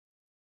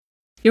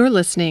You're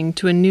listening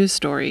to a news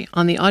story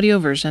on the audio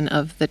version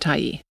of The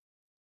Tyee.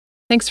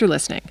 Thanks for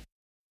listening.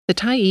 The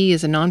Tyee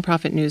is a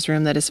nonprofit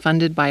newsroom that is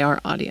funded by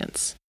our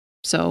audience.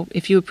 So,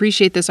 if you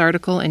appreciate this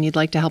article and you'd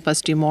like to help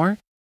us do more,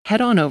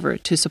 head on over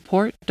to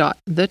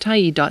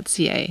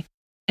support.thetyee.ca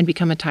and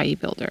become a Tyee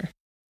builder.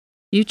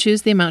 You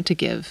choose the amount to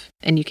give,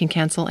 and you can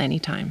cancel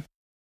anytime.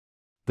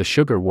 The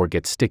Sugar War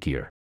Gets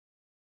Stickier.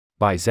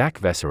 By Zach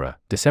Vessera,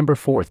 December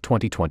 4,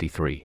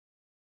 2023.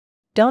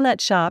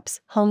 Donut shops,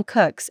 home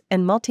cooks,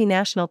 and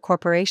multinational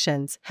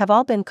corporations have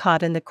all been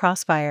caught in the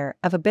crossfire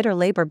of a bitter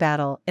labor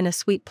battle in a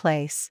sweet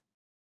place.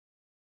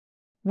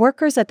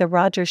 Workers at the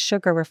Rogers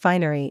Sugar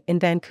Refinery in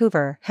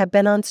Vancouver have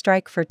been on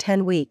strike for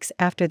 10 weeks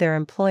after their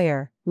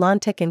employer,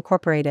 Lontic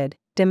Incorporated,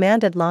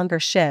 demanded longer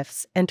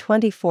shifts and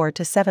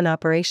 24/7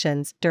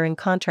 operations during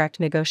contract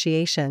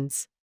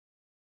negotiations.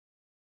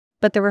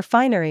 But the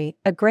refinery,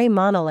 a grey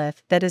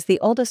monolith that is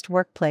the oldest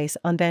workplace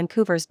on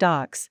Vancouver's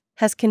docks,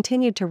 has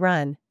continued to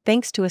run,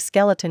 thanks to a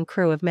skeleton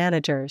crew of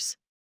managers.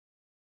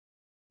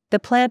 The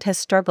plant has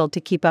struggled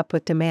to keep up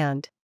with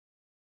demand.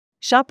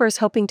 Shoppers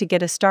hoping to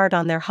get a start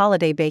on their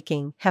holiday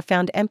baking have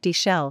found empty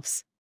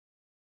shelves.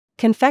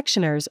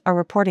 Confectioners are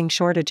reporting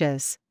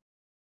shortages.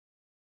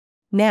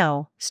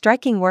 Now,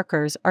 striking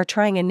workers are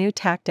trying a new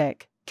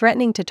tactic,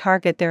 threatening to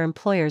target their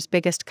employer's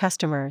biggest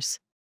customers.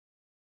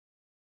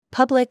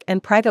 Public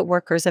and private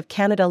workers of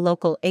Canada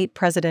Local 8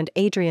 President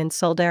Adrian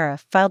Soldera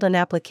filed an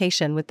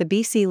application with the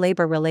BC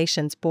Labour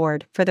Relations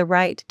Board for the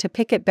right to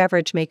picket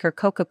beverage maker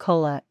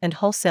Coca-Cola and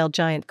wholesale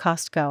giant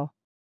Costco.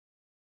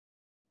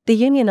 The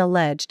union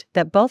alleged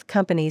that both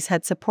companies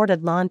had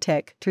supported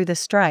Lontic through the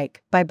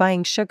strike by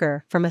buying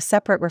sugar from a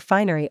separate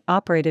refinery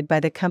operated by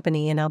the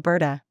company in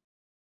Alberta.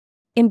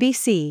 In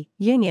BC,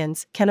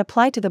 unions can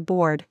apply to the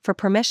board for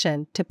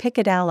permission to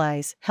picket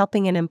allies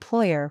helping an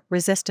employer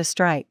resist a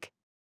strike.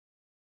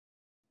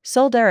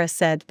 Soldera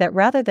said that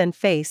rather than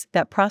face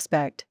that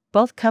prospect,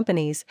 both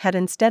companies had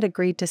instead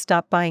agreed to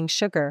stop buying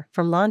sugar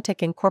from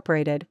Lontic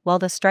Incorporated while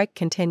the strike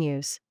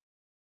continues.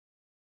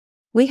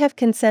 We have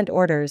consent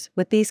orders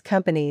with these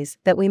companies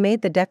that we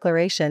made the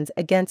declarations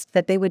against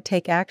that they would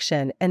take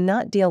action and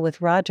not deal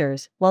with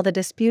Rogers while the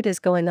dispute is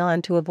going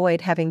on to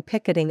avoid having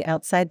picketing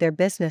outside their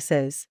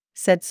businesses,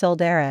 said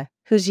Soldera,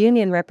 whose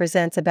union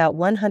represents about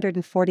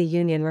 140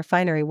 union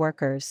refinery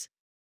workers.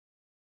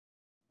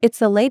 It's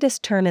the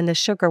latest turn in the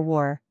sugar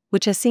war,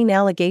 which has seen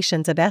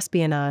allegations of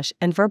espionage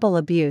and verbal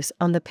abuse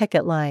on the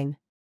picket line.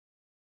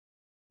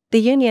 The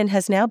union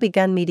has now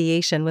begun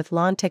mediation with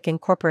Lontic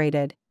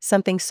Incorporated,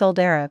 something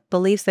Soldera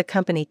believes the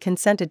company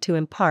consented to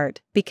in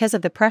part because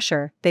of the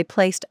pressure they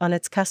placed on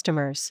its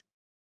customers.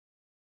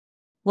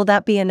 Will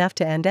that be enough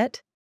to end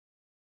it?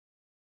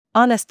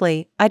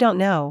 Honestly, I don't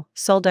know,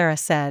 Soldera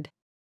said.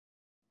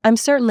 I'm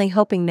certainly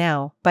hoping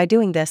now, by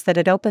doing this, that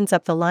it opens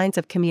up the lines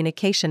of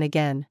communication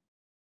again.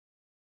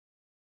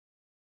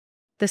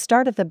 The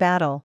start of the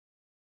battle.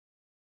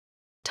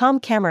 Tom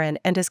Cameron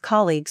and his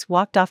colleagues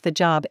walked off the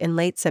job in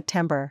late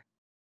September.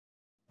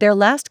 Their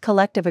last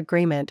collective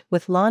agreement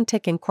with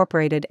Lontic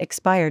Incorporated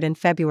expired in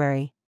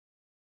February.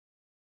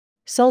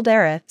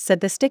 Soldera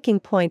said the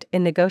sticking point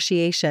in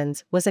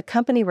negotiations was a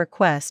company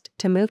request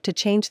to move to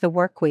change the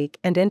workweek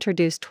and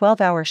introduce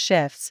 12-hour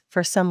shifts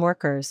for some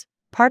workers,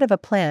 part of a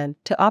plan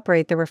to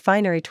operate the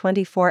refinery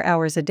 24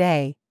 hours a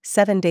day,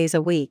 7 days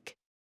a week.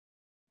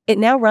 It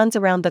now runs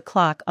around the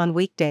clock on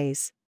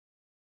weekdays.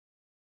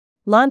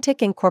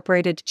 Lontic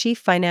Incorporated Chief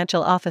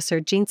Financial Officer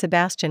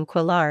Jean-Sébastien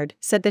Quillard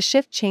said the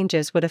shift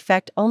changes would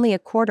affect only a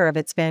quarter of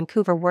its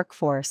Vancouver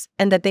workforce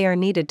and that they are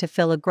needed to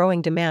fill a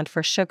growing demand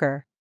for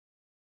sugar.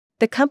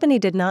 The company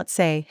did not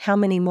say how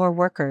many more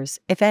workers,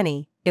 if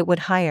any, it would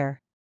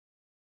hire.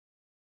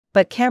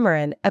 But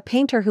Cameron, a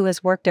painter who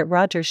has worked at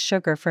Rogers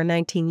Sugar for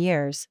 19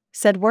 years,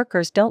 said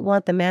workers don't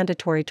want the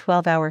mandatory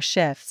 12-hour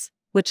shifts,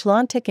 which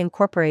Lontic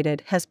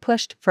Incorporated has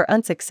pushed for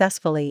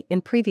unsuccessfully in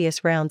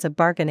previous rounds of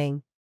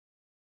bargaining.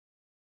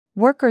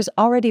 Workers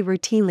already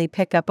routinely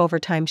pick up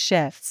overtime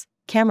shifts,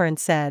 Cameron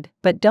said,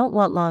 but don't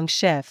want long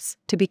shifts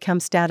to become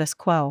status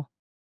quo.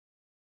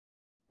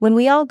 When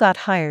we all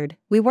got hired,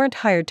 we weren't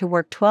hired to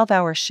work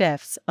 12-hour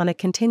shifts on a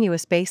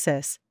continuous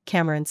basis,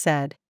 Cameron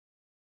said.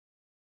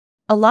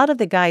 A lot of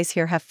the guys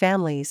here have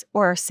families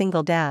or are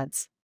single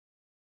dads.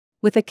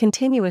 With a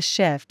continuous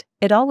shift,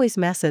 it always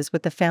messes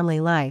with the family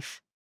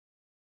life.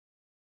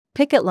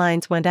 Picket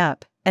lines went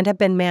up and have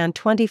been manned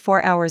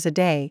 24 hours a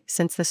day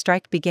since the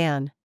strike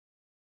began.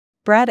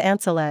 Brad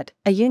Ancelet,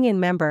 a union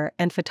member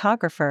and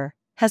photographer,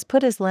 has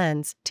put his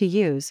lens to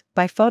use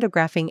by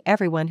photographing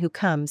everyone who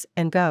comes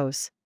and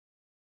goes.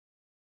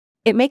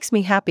 It makes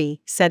me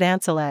happy, said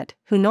Ancelet,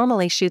 who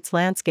normally shoots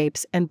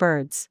landscapes and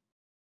birds.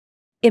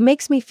 It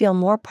makes me feel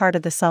more part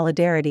of the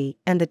solidarity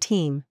and the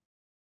team.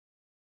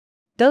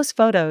 Those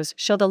photos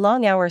show the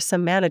long hours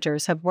some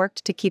managers have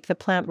worked to keep the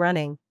plant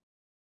running.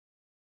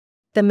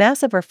 The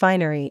massive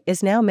refinery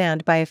is now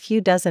manned by a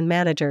few dozen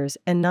managers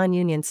and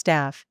non-union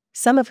staff,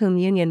 some of whom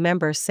union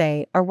members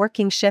say are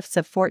working shifts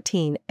of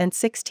 14 and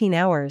 16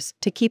 hours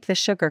to keep the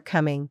sugar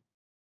coming.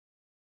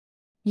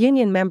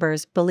 Union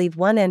members believe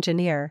one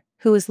engineer,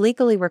 who is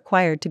legally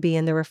required to be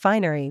in the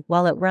refinery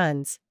while it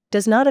runs,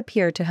 does not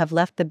appear to have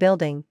left the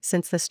building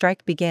since the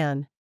strike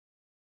began.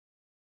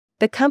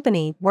 The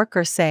company,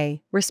 workers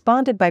say,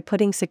 responded by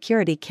putting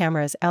security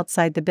cameras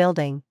outside the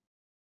building.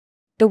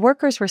 The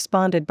workers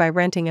responded by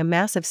renting a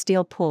massive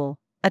steel pool,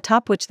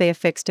 atop which they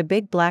affixed a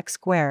big black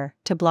square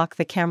to block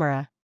the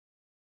camera.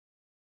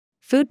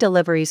 Food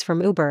deliveries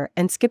from Uber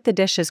and Skip the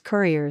Dishes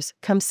couriers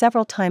come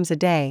several times a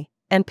day,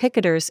 and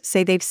picketers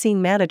say they've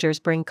seen managers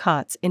bring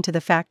cots into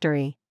the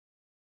factory.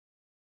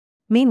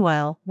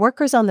 Meanwhile,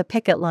 workers on the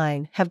picket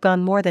line have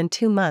gone more than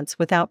 2 months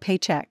without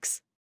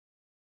paychecks.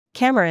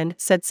 Cameron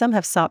said some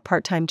have sought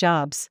part-time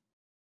jobs.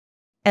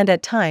 And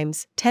at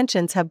times,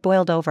 tensions have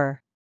boiled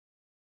over.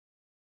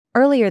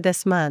 Earlier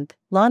this month,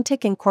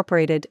 Lontic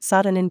Incorporated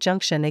sought an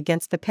injunction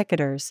against the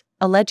picketers,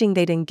 alleging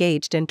they'd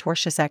engaged in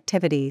tortious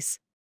activities.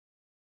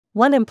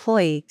 One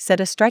employee said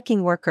a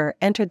striking worker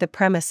entered the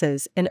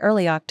premises in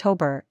early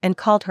October and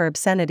called her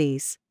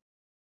obscenities.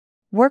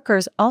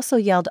 Workers also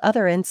yelled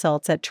other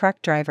insults at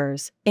truck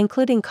drivers,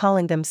 including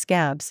calling them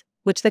scabs,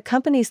 which the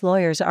company's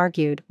lawyers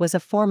argued was a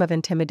form of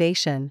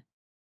intimidation.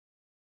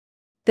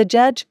 The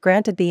judge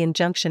granted the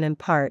injunction in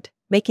part,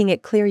 making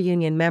it clear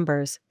union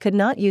members could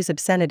not use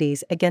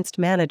obscenities against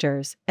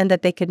managers and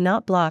that they could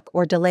not block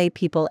or delay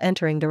people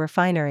entering the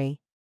refinery.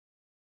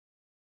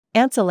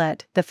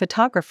 Ancelet, the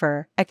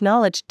photographer,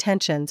 acknowledged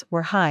tensions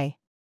were high.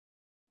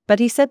 But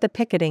he said the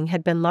picketing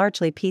had been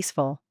largely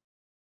peaceful.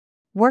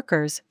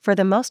 Workers, for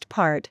the most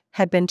part,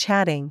 had been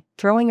chatting,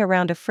 throwing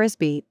around a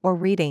frisbee, or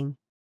reading.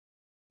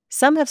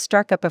 Some have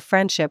struck up a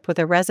friendship with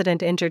a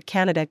resident injured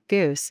Canada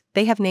goose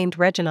they have named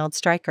Reginald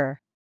Stryker.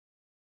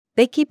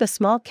 They keep a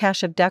small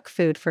cache of duck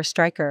food for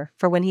Stryker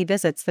for when he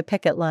visits the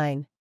picket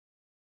line.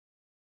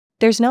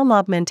 There's no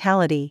mob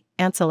mentality,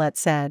 Ancelet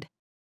said.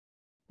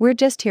 We're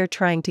just here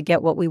trying to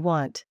get what we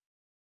want.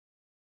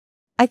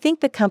 I think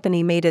the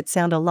company made it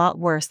sound a lot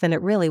worse than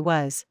it really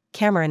was,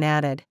 Cameron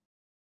added.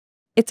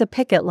 It's a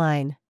picket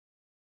line.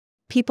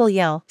 People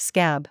yell,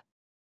 scab.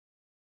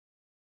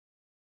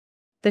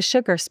 The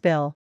sugar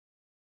spill.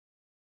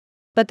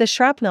 But the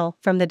shrapnel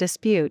from the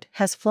dispute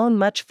has flown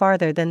much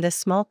farther than this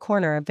small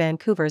corner of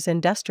Vancouver's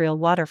industrial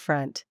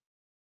waterfront.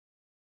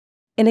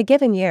 In a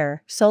given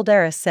year,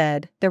 Soldaris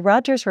said, the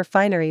Rogers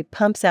refinery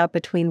pumps out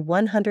between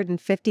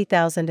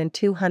 150,000 and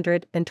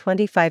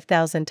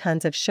 225,000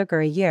 tons of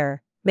sugar a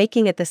year,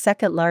 making it the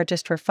second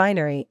largest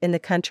refinery in the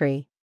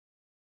country.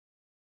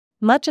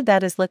 Much of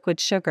that is liquid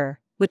sugar,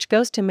 which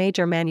goes to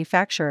major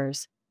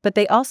manufacturers, but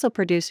they also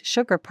produce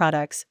sugar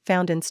products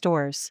found in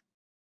stores.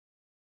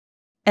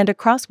 And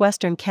across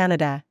Western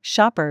Canada,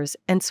 shoppers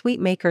and sweet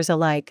makers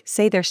alike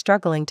say they're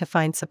struggling to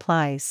find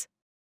supplies.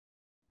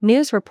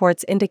 News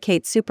reports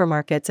indicate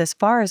supermarkets as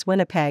far as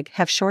Winnipeg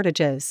have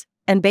shortages,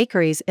 and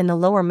bakeries in the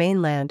Lower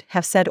Mainland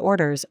have said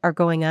orders are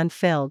going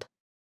unfilled.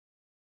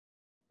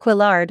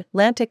 Quillard,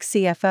 Lantic's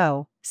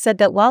CFO, said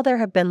that while there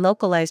have been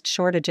localized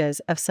shortages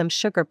of some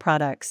sugar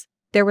products,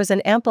 there was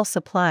an ample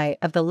supply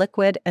of the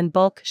liquid and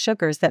bulk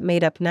sugars that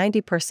made up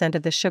 90%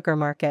 of the sugar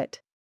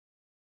market.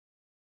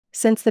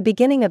 Since the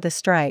beginning of the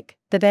strike,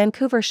 the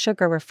Vancouver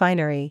Sugar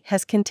Refinery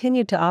has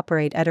continued to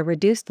operate at a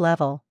reduced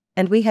level,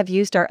 and we have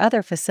used our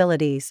other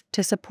facilities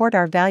to support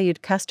our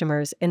valued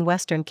customers in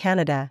Western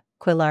Canada,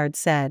 Quillard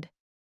said.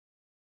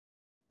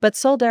 But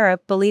Soldera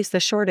believes the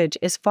shortage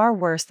is far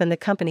worse than the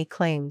company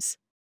claims.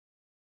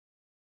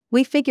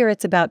 We figure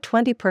it's about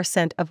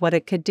 20% of what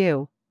it could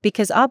do,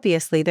 because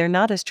obviously they're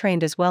not as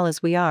trained as well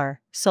as we are,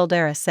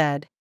 Soldera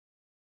said.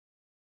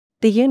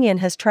 The union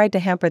has tried to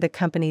hamper the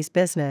company's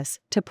business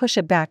to push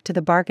it back to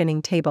the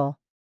bargaining table.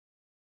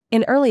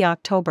 In early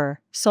October,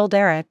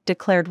 Soldera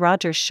declared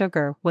Rogers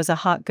Sugar was a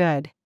hot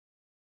good.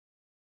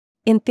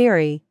 In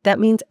theory, that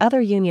means other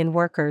union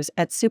workers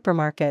at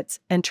supermarkets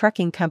and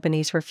trucking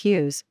companies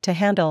refuse to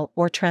handle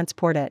or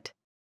transport it.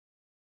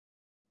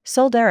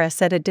 Soldera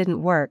said it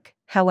didn't work,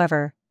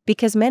 however,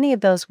 because many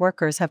of those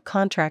workers have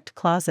contract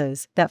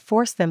clauses that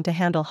force them to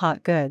handle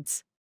hot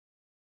goods.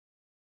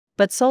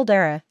 But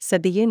Soldera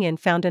said the union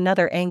found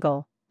another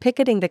angle,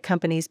 picketing the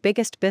company's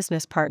biggest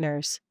business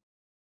partners.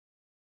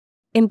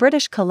 In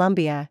British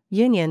Columbia,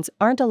 unions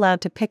aren't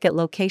allowed to picket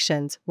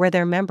locations where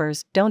their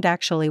members don't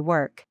actually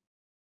work.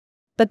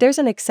 But there's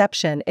an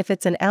exception if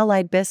it's an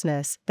allied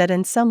business that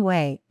in some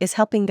way is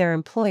helping their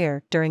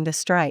employer during the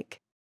strike.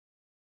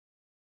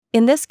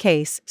 In this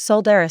case,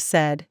 Soldera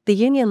said, the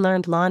union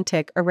learned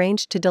Lontic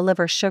arranged to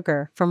deliver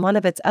sugar from one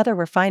of its other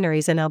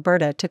refineries in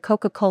Alberta to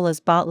Coca-Cola's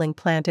bottling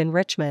plant in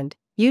Richmond,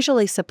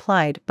 usually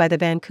supplied by the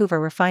Vancouver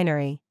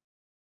refinery.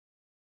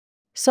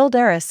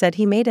 Soldera said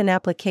he made an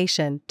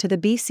application to the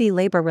BC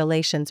Labour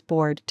Relations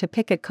Board to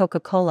picket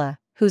Coca-Cola,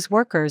 whose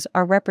workers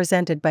are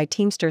represented by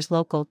Teamsters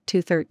Local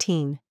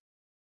 213.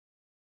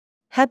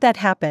 Had that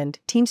happened,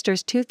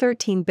 Teamsters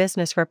 213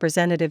 business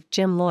representative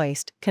Jim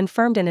Loist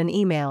confirmed in an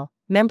email,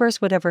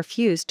 members would have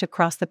refused to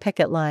cross the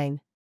picket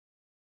line.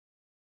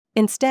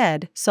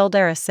 Instead,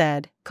 Soldera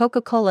said,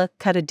 Coca-Cola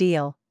cut a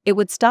deal. It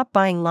would stop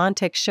buying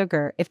Lontic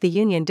sugar if the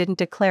union didn't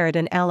declare it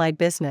an allied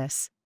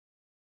business.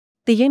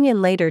 The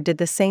union later did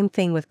the same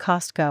thing with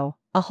Costco,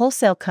 a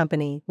wholesale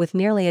company with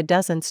nearly a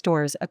dozen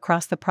stores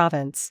across the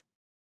province.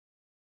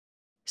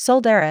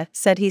 Soldera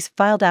said he's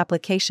filed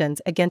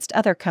applications against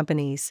other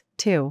companies,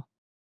 too.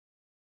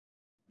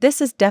 This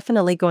is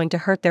definitely going to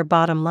hurt their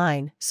bottom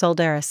line,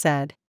 Soldera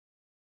said.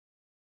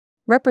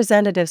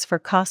 Representatives for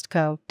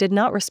Costco did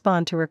not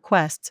respond to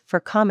requests for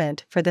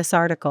comment for this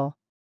article.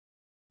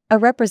 A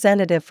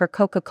representative for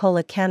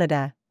Coca-Cola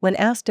Canada, when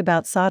asked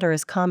about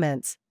Soldera's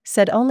comments,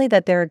 said only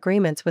that their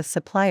agreements with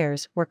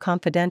suppliers were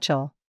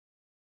confidential.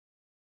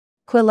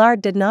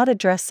 Quillard did not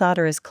address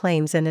Soldera's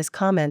claims in his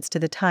comments to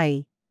the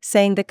Tyee,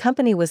 saying the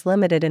company was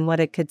limited in what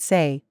it could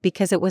say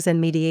because it was in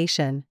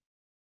mediation.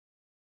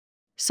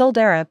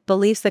 Soldera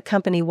believes the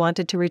company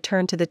wanted to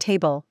return to the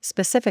table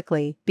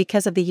specifically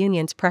because of the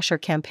union's pressure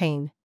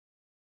campaign.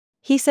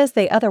 He says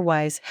they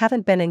otherwise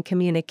haven't been in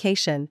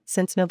communication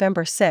since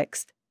November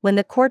 6, when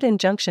the court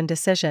injunction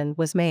decision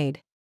was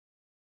made.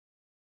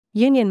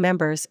 Union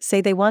members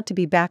say they want to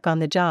be back on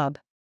the job.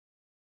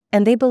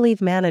 And they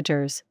believe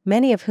managers,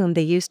 many of whom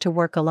they used to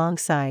work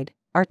alongside,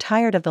 are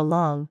tired of the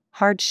long,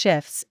 hard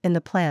shifts in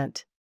the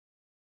plant.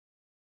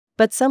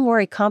 But some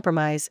worry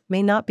compromise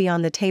may not be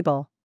on the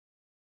table.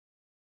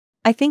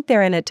 I think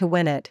they're in it to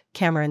win it,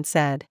 Cameron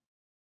said.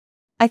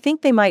 I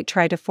think they might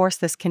try to force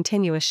this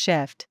continuous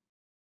shift.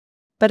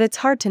 But it's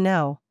hard to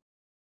know.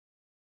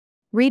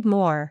 Read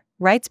more: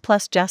 Rights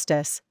plus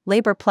Justice,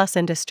 Labor plus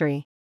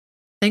Industry.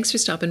 Thanks for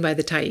stopping by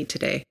the Tyee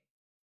today.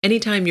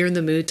 Anytime you're in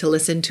the mood to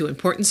listen to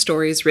important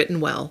stories written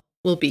well,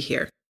 we'll be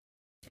here.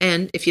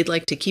 And if you'd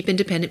like to keep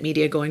independent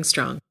media going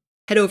strong,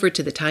 head over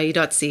to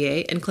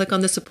thetyee.ca and click on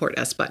the Support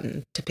Us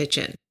button to pitch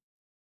in.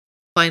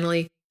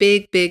 Finally,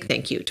 big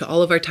thank you to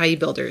all of our Tyee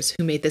builders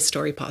who made this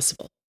story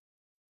possible.